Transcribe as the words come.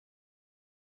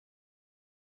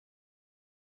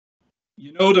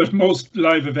You know that most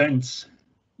live events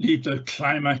leave the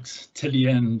climax till the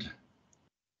end.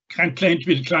 Can't claim to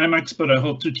be the climax, but I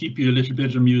hope to keep you a little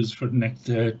bit amused for the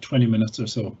next 20 minutes or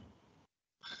so.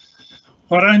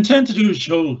 What I intend to do is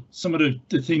show some of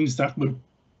the things that will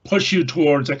push you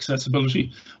towards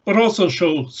accessibility, but also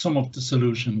show some of the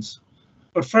solutions.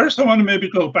 But first, I want to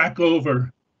maybe go back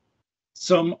over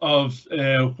some of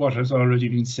what has already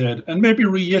been said and maybe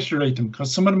reiterate them,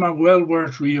 because some of them are well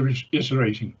worth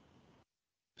reiterating.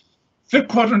 Flip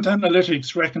Quadrant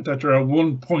Analytics reckon that there are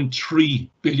 1.3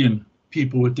 billion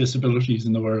people with disabilities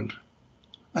in the world.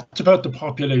 That's about the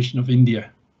population of India.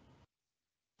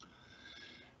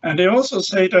 And they also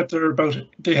say that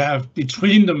they have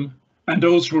between them and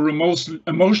those who are most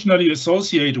emotionally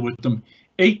associated with them,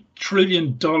 $8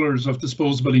 trillion of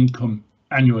disposable income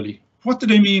annually. What do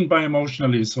they mean by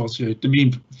emotionally associated? They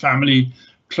mean family,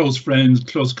 close friends,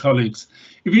 close colleagues.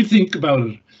 If you think about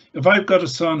it, if I've got a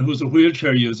son who's a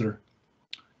wheelchair user,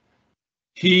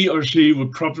 he or she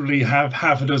would probably have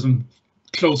half a dozen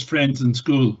close friends in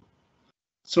school.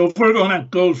 So if we're going to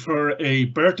go for a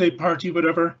birthday party,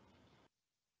 whatever,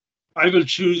 I will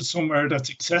choose somewhere that's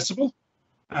accessible,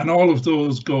 and all of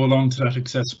those go along to that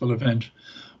accessible event.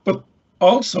 But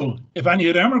also, if any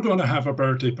of them are going to have a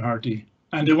birthday party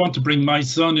and they want to bring my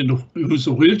son in, who's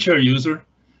a wheelchair user,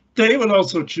 they will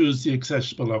also choose the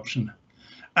accessible option.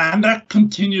 And that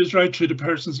continues right through the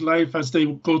person's life as they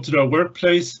go to their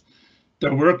workplace,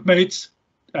 their workmates.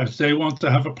 If they want to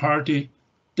have a party,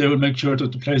 they will make sure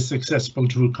that the place is accessible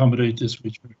to accommodate this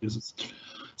wheelchair users.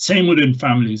 Same within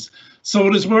families. So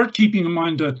it is worth keeping in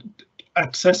mind that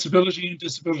accessibility and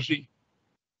disability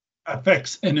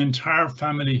affects an entire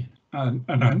family and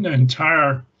an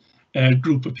entire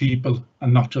group of people,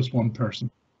 and not just one person.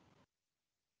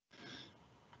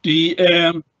 The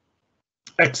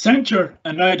Accenture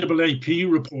and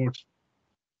IAAP report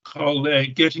called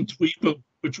Getting to Equal,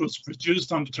 which was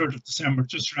produced on the 3rd of December,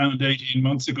 just around 18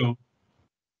 months ago,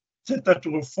 said that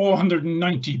there were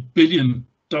 $490 billion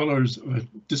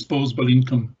of disposable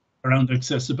income around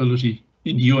accessibility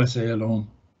in the USA alone.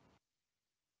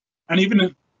 And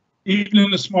even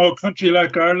in a small country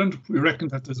like Ireland, we reckon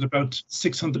that there's about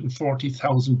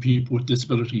 640,000 people with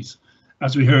disabilities.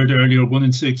 As we heard earlier, 1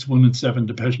 in 6, 1 in 7,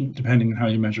 depending on how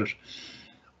you measure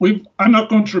it. I'm not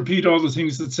going to repeat all the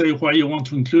things that say why you want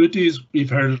to include these. We've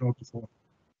heard it all before,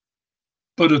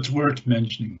 but it's worth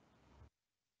mentioning.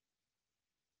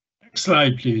 Next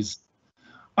slide, please.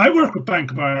 I work with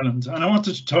Bank of Ireland, and I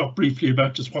wanted to talk briefly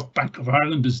about just what Bank of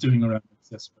Ireland is doing around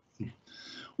accessibility.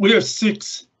 We have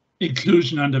 6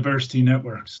 inclusion and diversity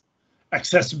networks.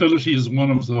 Accessibility is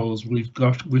one of those. We've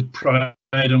got with Pride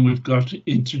and we've got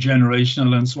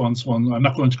intergenerational and so on. I'm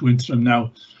not going to go into them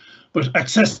now, but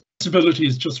accessibility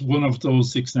is just one of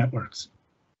those 6 networks.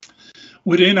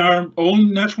 Within our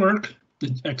own network,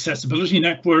 the accessibility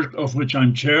network, of which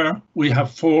I'm chair, we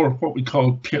have 4 what we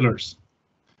call pillars: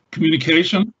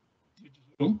 communication,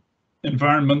 digital,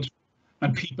 environment,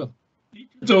 and people. Each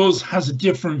of those has a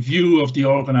different view of the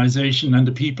organization and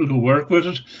the people who work with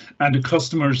it and the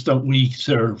customers that we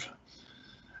serve.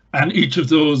 And each of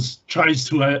those tries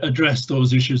to address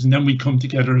those issues, and then we come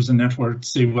together as a network to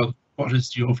say, well, what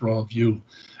is the overall view?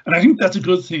 And I think that's a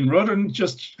good thing, rather than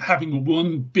just having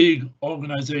one big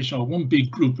organization or one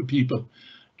big group of people.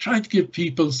 Try to give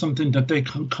people something that they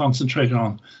can concentrate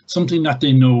on, something that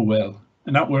they know well,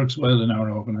 and that works well in our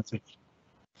organization.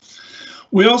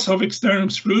 We also have external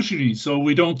scrutiny, so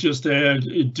we don't just do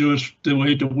it the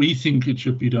way that we think it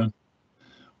should be done.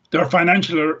 Our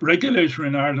financial regulator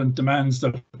in Ireland demands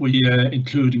that we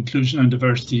include inclusion and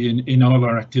diversity in all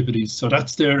our activities, so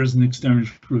that's there as an external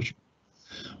scrutiny.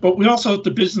 But we also have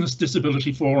the Business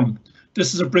Disability Forum.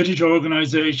 This is a British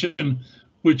organisation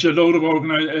which a load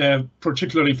of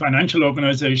particularly financial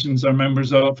organisations are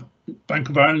members of. Bank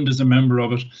of Ireland is a member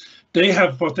of it. They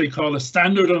have what they call a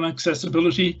standard on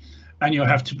accessibility, and you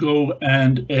have to go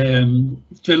and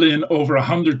fill in over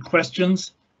 100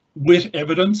 questions with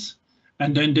evidence,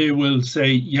 and then they will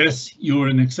say, yes, you're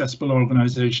an accessible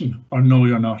organisation, or no,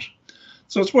 you're not.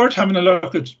 So it's worth having a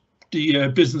look at the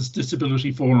Business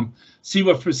Disability Forum, see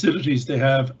what facilities they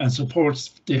have and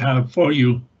supports they have for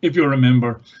you if you're a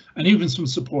member, and even some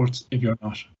supports if you're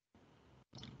not.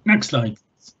 Next slide.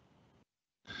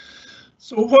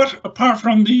 So what, apart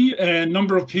from the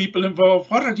number of people involved,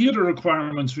 what are the other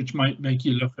requirements which might make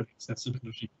you look at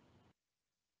accessibility?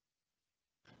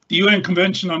 The UN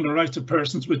Convention on the Rights of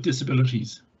Persons with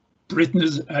Disabilities. Britain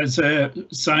has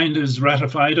signed, has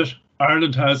ratified it.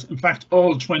 Ireland has, in fact,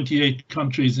 all 28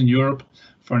 countries in Europe,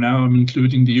 for now I'm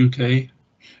including the UK,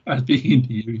 as being in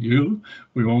the EU.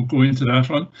 We won't go into that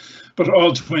one, but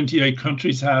all 28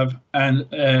 countries have, and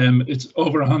it's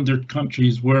over 100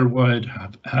 countries worldwide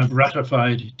have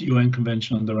ratified the UN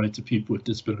Convention on the Rights of People with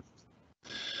Disabilities.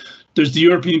 There's the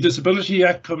European Disability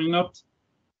Act coming up.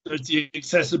 There's the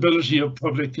Accessibility of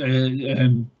Public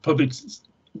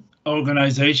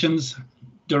Organizations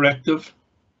Directive.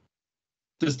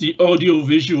 There's the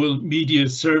Audiovisual Media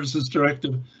Services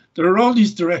Directive. There are all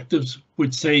these directives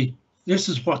which say this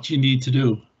is what you need to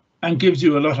do and gives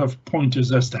you a lot of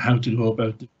pointers as to how to go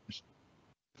about it.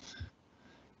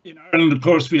 In Ireland, of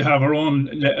course, we have our own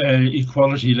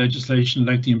equality legislation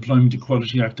like the Employment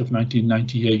Equality Act of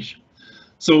 1998.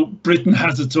 So Britain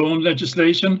has its own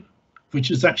legislation, which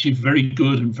is actually very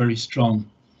good and very strong.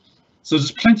 So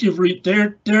there's plenty of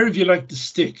there if you like the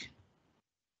stick.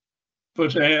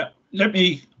 But let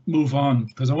me move on,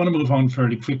 because I want to move on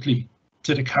fairly quickly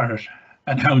to the carrot.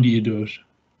 And how do you do it?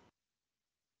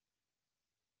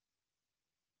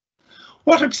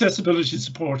 What accessibility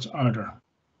supports are there?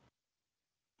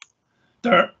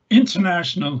 There are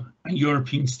international and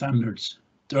European standards.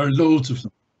 There are loads of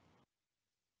them.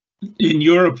 In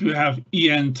Europe, you have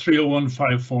EN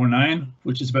 301549,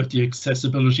 which is about the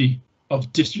accessibility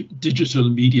of digital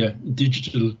media,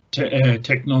 digital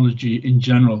technology in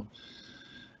general.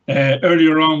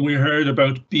 Earlier on, we heard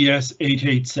about BS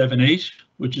 8878,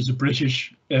 which is a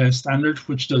British standard,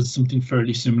 which does something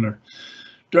fairly similar.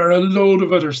 There are a load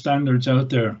of other standards out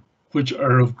there which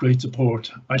are of great support.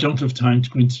 I don't have time to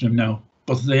go into them now,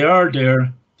 but they are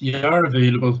there, they are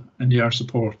available, and they are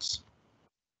supports.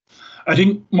 I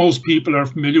think most people are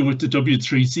familiar with the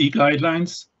W3C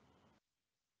guidelines,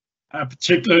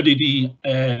 particularly the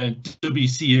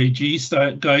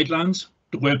WCAG guidelines,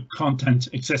 the Web Content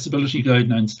Accessibility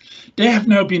Guidelines. They have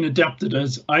now been adapted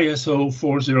as ISO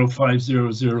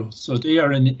 40500, so they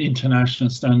are an international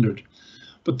standard.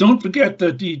 But don't forget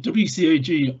that the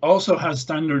WCAG also has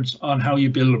standards on how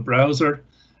you build a browser,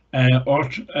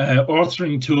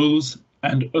 authoring tools,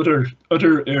 and other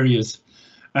areas.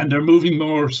 And they're moving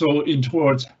more so in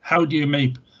towards how do you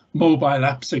make mobile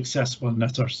apps accessible and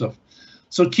that sort of stuff.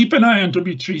 So keep an eye on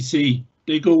W3C.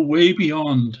 They go way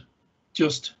beyond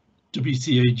just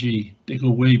WCAG. They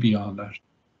go way beyond that.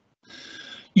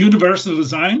 Universal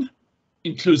design,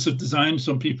 inclusive design,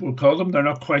 some people will call them. They're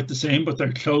not quite the same, but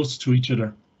they're close to each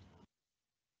other.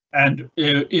 And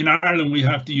in Ireland, we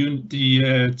have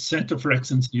the Centre for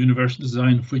Excellence in Universal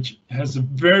Design, which has a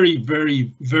very,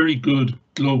 very, very good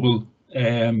global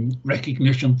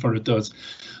recognition for it does.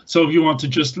 So if you want to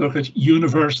just look at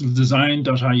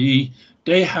universaldesign.ie,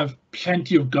 they have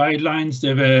plenty of guidelines.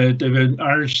 They've an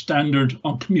Irish standard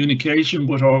on communication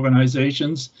with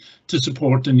organisations to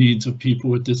support the needs of people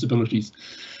with disabilities.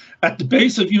 At the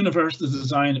base of universal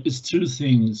design is two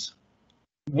things.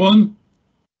 One,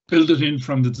 build it in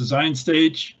from the design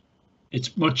stage.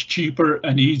 It's much cheaper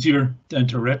and easier than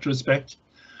to retrospect.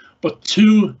 But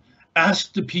two,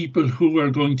 ask the people who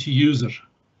are going to use it.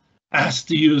 Ask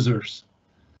the users.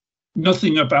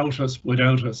 Nothing about us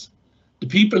without us. The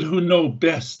people who know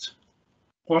best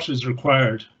what is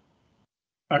required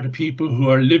are the people who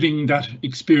are living that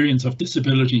experience of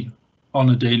disability on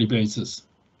a daily basis.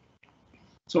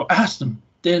 So ask them,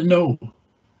 they'll know.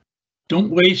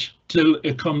 Don't wait till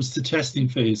it comes to testing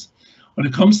phase. When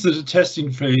it comes to the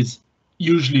testing phase,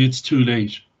 usually it's too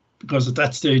late, because at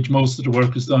that stage, most of the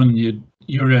work is done. You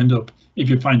end up, if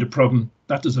you find a problem,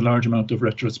 that is a large amount of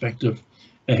retrospective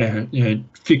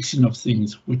fixing of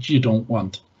things, which you don't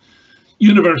want.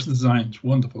 Universal design is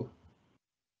wonderful.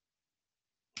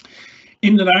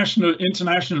 International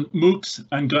MOOCs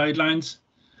and guidelines.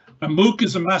 A MOOC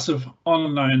is a massive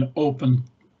online open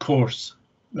course.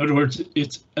 In other words,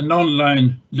 it's an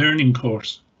online learning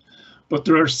course. But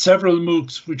there are several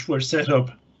MOOCs which were set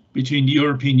up between the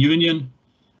European Union,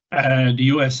 the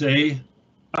USA,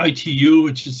 ITU,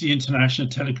 which is the International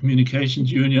Telecommunications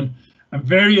Union, and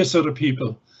various other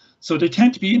people. So they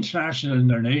tend to be international in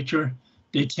their nature.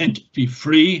 They tend to be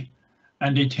free,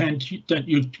 and they tend to, that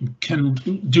you can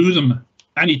do them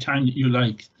anytime that you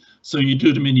like. So you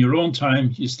do them in your own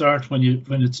time. You start when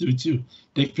it suits you.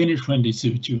 They finish when they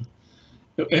suit you.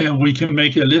 We can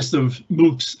make a list of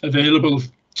MOOCs available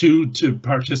to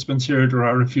participants here. There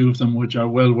are a few of them which are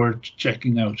well worth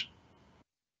checking out.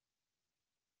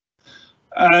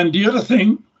 And the other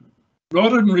thing,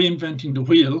 rather than reinventing the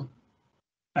wheel,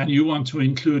 and you want to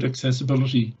include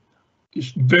accessibility,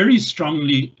 it's very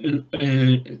strongly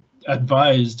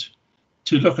advised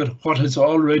to look at what has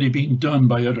already been done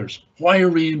by others. Why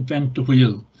reinvent the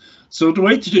wheel? So the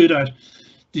way to do that,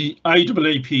 the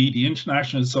IAAP, the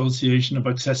International Association of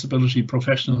Accessibility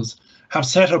Professionals, have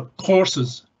set up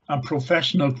courses and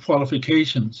professional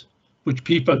qualifications, which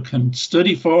people can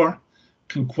study for,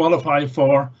 can qualify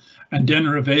for, and then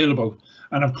are available.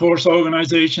 And of course,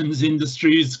 organizations,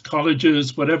 industries,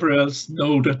 colleges, whatever else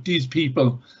know that these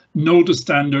people know the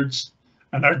standards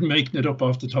and aren't making it up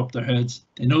off the top of their heads.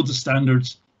 They know the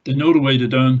standards, they know the way they're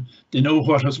done, they know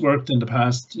what has worked in the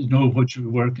past, they know what should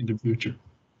work in the future.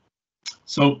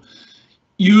 So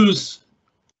use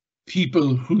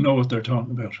people who know what they're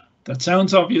talking about. That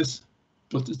sounds obvious,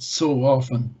 but it's so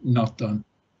often not done.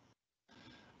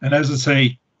 And as I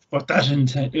say, what that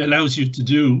allows you to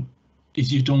do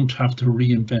is you don't have to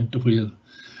reinvent the wheel.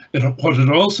 What it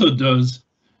also does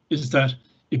is that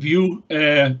if you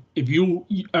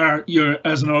are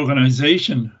as an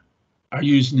organization are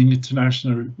using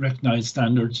international recognized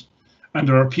standards, and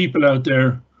there are people out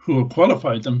there who have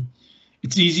qualified them,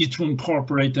 it's easy to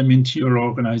incorporate them into your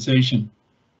organization.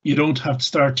 You don't have to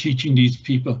start teaching these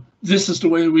people, this is the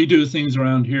way we do things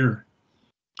around here,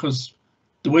 because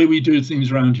the way we do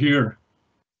things around here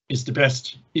is the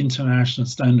best international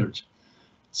standard.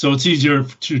 So it's easier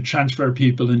to transfer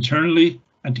people internally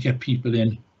and to get people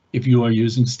in if you are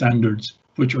using standards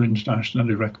which are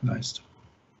internationally recognized.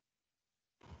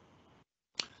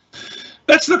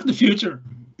 Let's look at the future,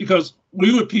 because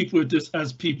we with people with this,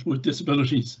 as people with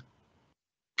disabilities,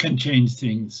 can change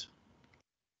things.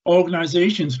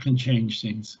 Organizations can change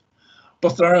things,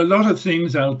 but there are a lot of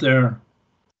things out there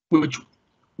which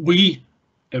we,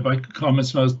 if I could call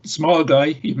myself a small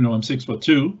guy, even though I'm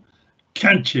 6'2",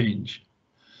 can't change.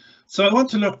 So I want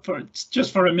to look for,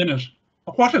 just for a minute,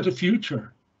 what are the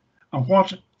future and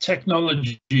what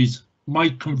technologies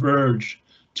might converge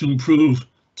to improve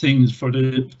things for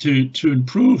to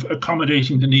improve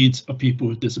accommodating the needs of people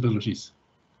with disabilities.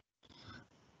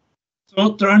 So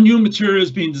there are new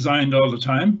materials being designed all the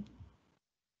time.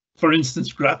 For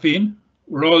instance, graphene.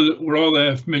 We're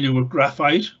all familiar with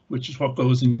graphite, which is what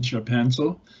goes into your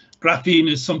pencil. Graphene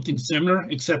is something similar,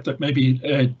 except that maybe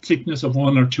a thickness of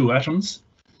 1 or 2 atoms.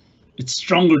 It's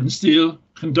stronger than steel,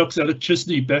 conducts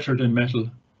electricity better than metal,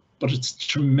 but it's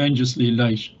tremendously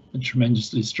light and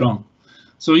tremendously strong.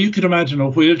 So you could imagine a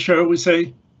wheelchair, we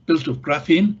say, built of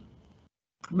graphene.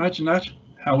 Imagine that,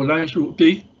 how light it would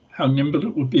be, how nimble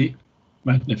it would be.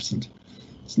 Magnificent.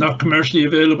 It's not commercially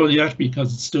available yet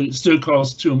because it still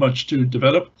costs too much to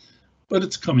develop, but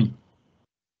it's coming.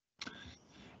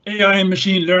 AI and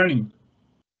machine learning,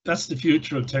 that's the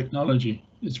future of technology.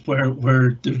 It's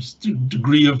where there's a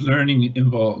degree of learning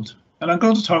involved. And I'm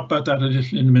going to talk about that a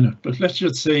little in a minute, but let's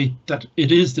just say that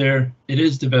it is there, it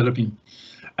is developing.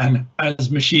 And as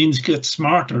machines get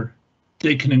smarter,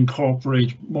 they can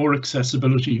incorporate more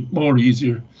accessibility, more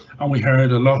easier. And we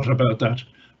heard a lot about that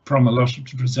from a lot of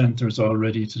the presenters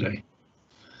already today.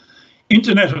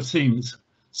 Internet of Things.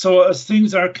 So as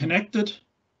things are connected,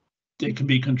 they can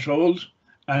be controlled.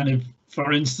 And if,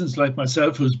 for instance, like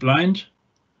myself, who's blind,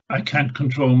 I can't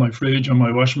control my fridge or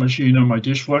my washing machine or my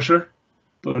dishwasher.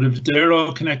 But if they're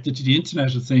all connected to the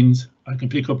Internet of Things, I can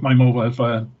pick up my mobile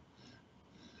phone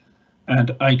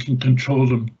and I can control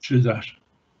them through that.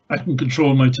 I can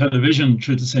control my television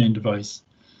through the same device.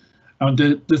 And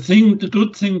the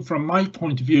good thing from my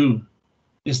point of view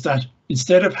is that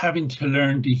instead of having to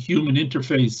learn the human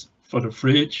interface for the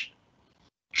fridge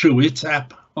through its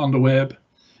app on the web,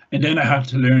 and then I have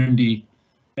to learn the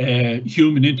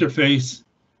human interface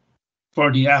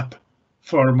for the app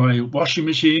for my washing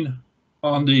machine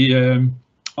on the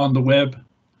web,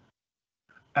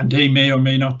 and they may or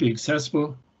may not be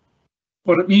accessible.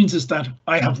 What it means is that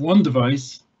I have one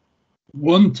device,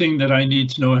 one thing that I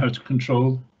need to know how to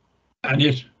control, and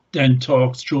it then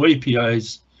talks through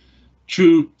APIs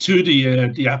to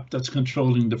the app that's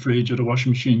controlling the fridge or the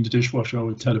washing machine, the dishwasher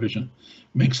or the television.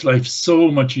 Makes life so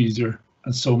much easier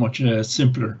and so much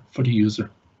simpler for the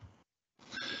user.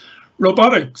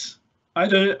 Robotics. I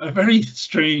had a very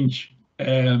strange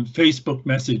Facebook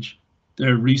message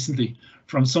there recently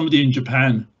from somebody in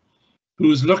Japan who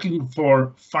was looking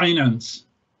for finance,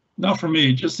 not for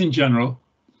me, just in general,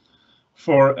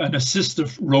 for an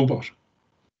assistive robot.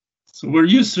 So we're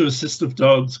used to assistive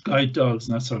dogs, guide dogs,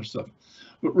 and that sort of stuff.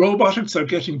 But robotics are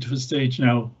getting to a stage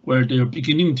now where they are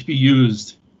beginning to be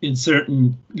used in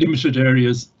certain limited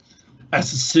areas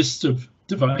as assistive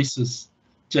devices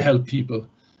to help people.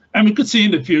 And we could see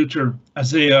in the future,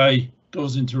 as AI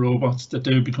goes into robots, that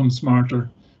they'll become smarter,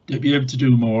 they'll be able to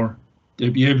do more,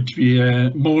 they'll be able to be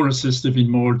more assistive in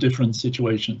more different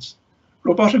situations.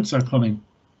 Robotics are coming,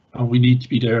 and we need to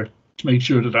be there to make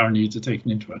sure that our needs are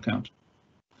taken into account.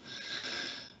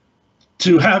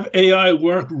 To have AI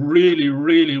work really,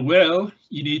 really well,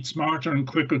 you need smarter and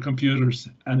quicker computers,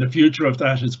 and the future of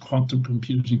that is quantum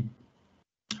computing.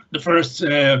 The first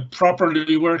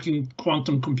properly working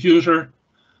quantum computer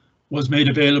was made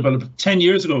available about 10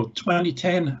 years ago,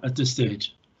 2010 at this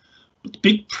stage. But the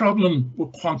big problem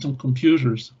with quantum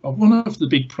computers, or one of the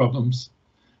big problems,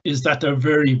 is that they're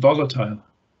very volatile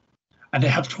and they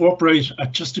have to operate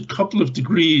at just a couple of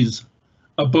degrees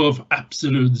above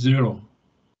absolute zero.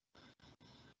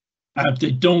 If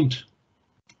they don't,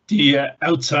 the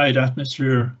outside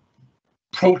atmosphere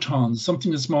protons,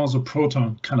 something as small as a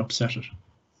proton, can upset it.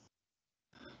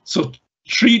 So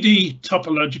 3D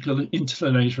topological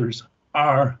insulators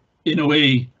are, in a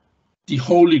way, the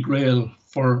holy grail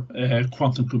for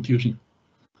quantum computing.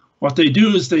 What they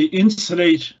do is they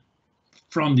insulate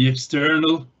from the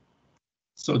external,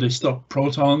 so they stop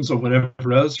protons or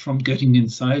whatever else from getting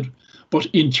inside, but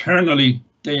internally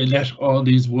they let all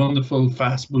these wonderful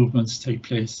fast movements take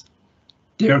place.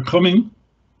 They are coming.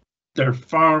 They're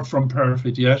far from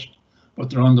perfect yet, but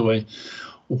they're on the way.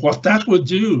 What that would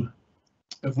do,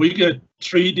 if we get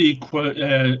 3D,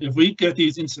 if we get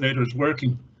these insulators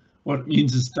working, what it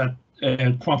means is that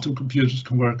quantum computers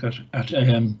can work at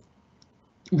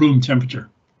room temperature,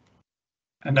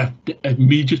 and that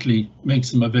immediately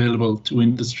makes them available to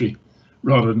industry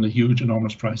rather than the huge,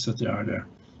 enormous price that they are there.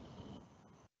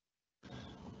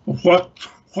 What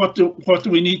do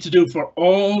we need to do for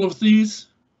all of these?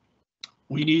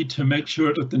 We need to make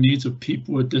sure that the needs of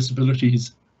people with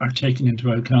disabilities are taken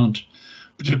into account.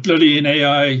 Particularly in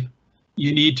AI,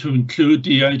 you need to include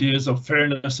the ideas of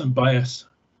fairness and bias.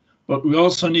 But we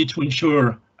also need to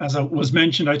ensure, as was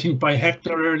mentioned, I think by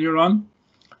Hector earlier on,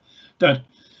 that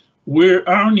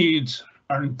our needs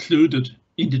are included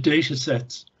in the data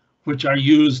sets which are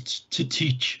used to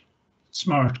teach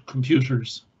smart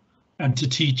computers and to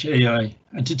teach AI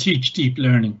and to teach deep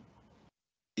learning.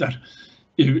 That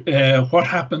what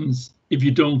happens if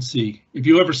you don't see? If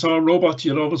you ever saw robots,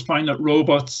 you'll always find that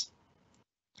robots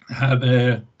have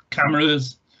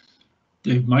cameras,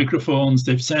 they have microphones,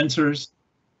 they have sensors.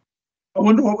 I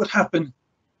wonder what would happen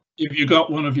if you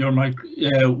got one of your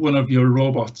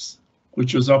robots,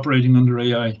 which was operating under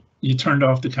AI, you turned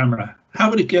off the camera.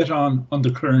 How would it get on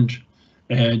the current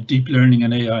deep learning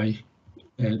and AI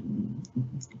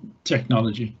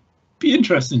technology? Be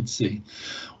interesting to see.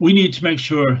 We need to make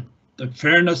sure that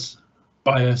fairness,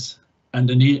 bias, and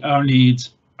our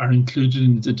needs are included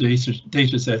in the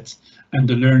data sets and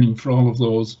the learning for all of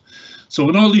those. So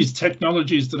when all these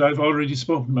technologies that I've already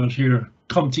spoken about here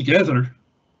come together,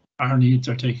 our needs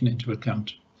are taken into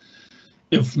account.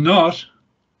 If not,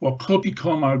 what could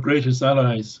become our greatest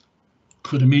allies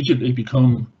could immediately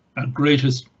become our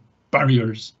greatest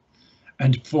barriers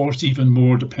and force even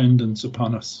more dependence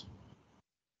upon us.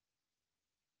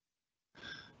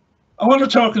 I want to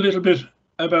talk a little bit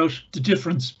about the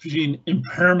difference between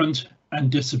impairment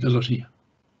and disability.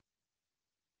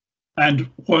 And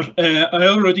what I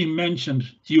already mentioned,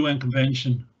 the UN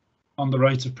Convention on the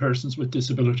Rights of Persons with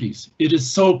Disabilities. It is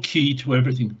so key to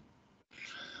everything.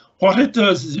 What it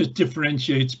does is it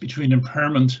differentiates between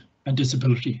impairment and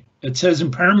disability. It says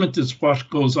impairment is what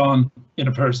goes on in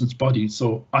a person's body.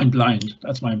 So I'm blind,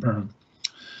 that's my impairment.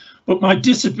 But my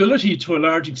disability, to a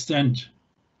large extent,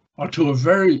 or to a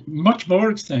very much more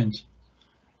extent,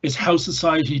 is how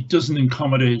society doesn't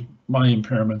accommodate my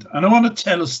impairment. And I want to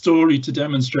tell a story to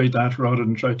demonstrate that rather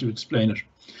than try to explain it.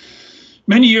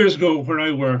 Many years ago, where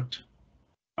I worked,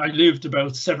 I lived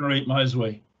about 7 or 8 miles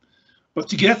away. But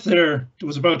to get there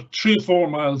was about 3 or 4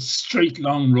 miles straight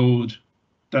long road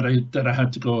that I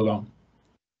had to go along.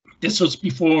 This was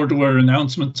before there were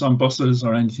announcements on buses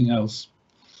or anything else.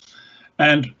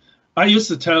 And I used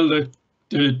to tell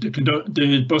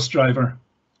the bus driver,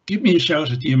 give me a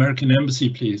shout at the American Embassy,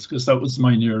 please, because that was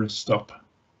my nearest stop.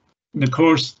 And of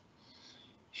course,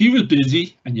 he was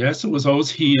busy, and yes, it was always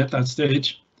he at that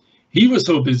stage. He was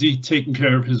so busy taking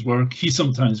care of his work, he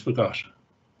sometimes forgot.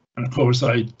 And of course,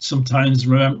 I sometimes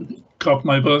caught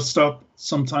my bus stop,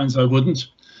 sometimes I wouldn't.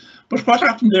 But what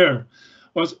happened there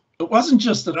was, it wasn't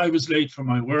just that I was late for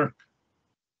my work,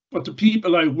 but the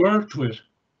people I worked with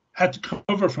had to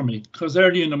cover for me, because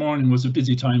early in the morning was a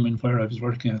busy time in where I was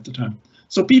working at the time.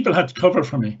 So people had to cover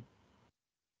for me,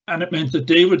 and it meant that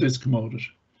they were discommoded.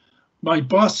 My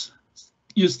boss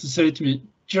used to say to me,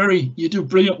 Gerry, you do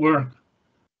brilliant work,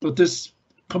 but this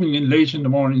coming in late in the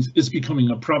mornings is becoming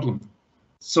a problem.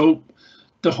 So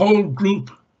the whole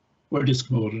group were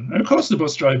discommoded. And of course, the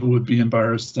bus driver would be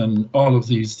embarrassed and all of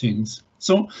these things.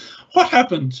 So what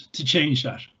happened to change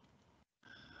that?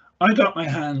 I got my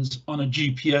hands on a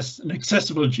GPS, an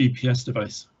accessible GPS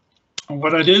device. And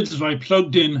what I did is I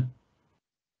plugged in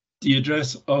the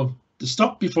address of the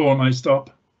stop before my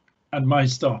stop and my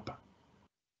stop.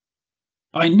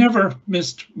 I never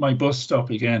missed my bus stop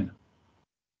again.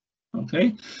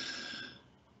 Okay.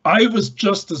 I was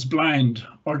just as blind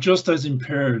or just as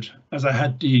impaired as I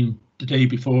had been the day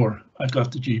before I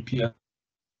got the GPS.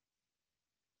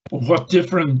 But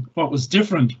what was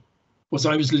different was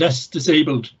I was less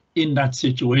disabled in that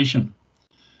situation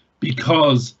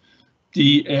because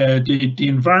the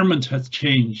environment has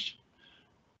changed.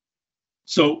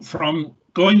 So from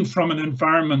going from an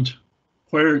environment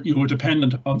where you were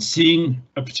dependent on seeing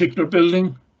a particular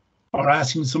building or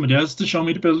asking somebody else to show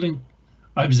me the building,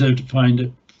 I was able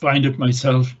to find it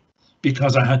myself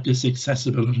because I had this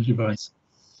accessibility device.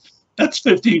 That's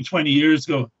 15, 20 years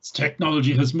ago.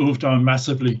 Technology has moved on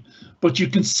massively, but you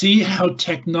can see how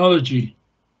technology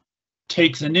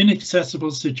takes an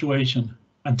inaccessible situation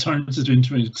and turns it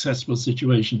into an accessible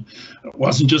situation. It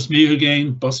wasn't just me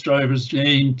again, bus drivers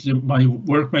gained, my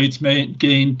workmates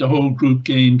gained, the whole group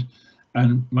gained,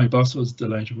 and my boss was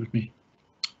delighted with me.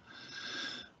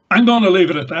 I'm going to leave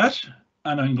it at that,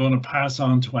 and I'm going to pass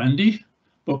on to Andy.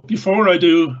 But before I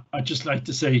do, I'd just like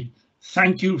to say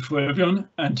thank you for everyone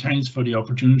and thanks for the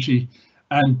opportunity.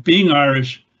 And being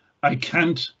Irish, I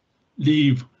can't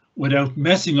leave without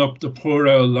messing up the poor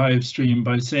old live stream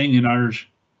by saying in Irish,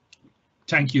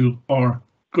 thank you or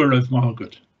Gurav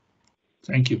Mahagut.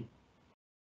 Thank you.